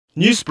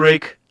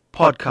Newsbreak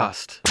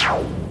Podcast.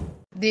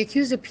 The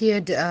accused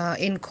appeared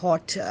in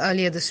court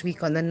earlier this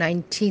week on the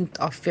 19th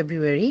of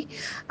February.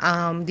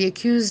 The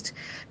accused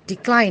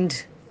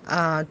declined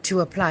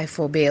to apply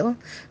for bail,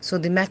 so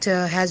the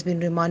matter has been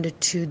remanded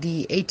to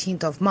the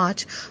 18th of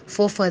March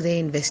for further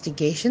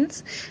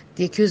investigations.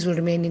 The accused will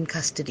remain in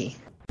custody.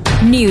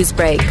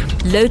 Newsbreak,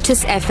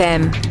 Lotus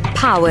FM,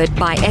 powered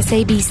by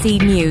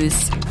SABC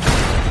News.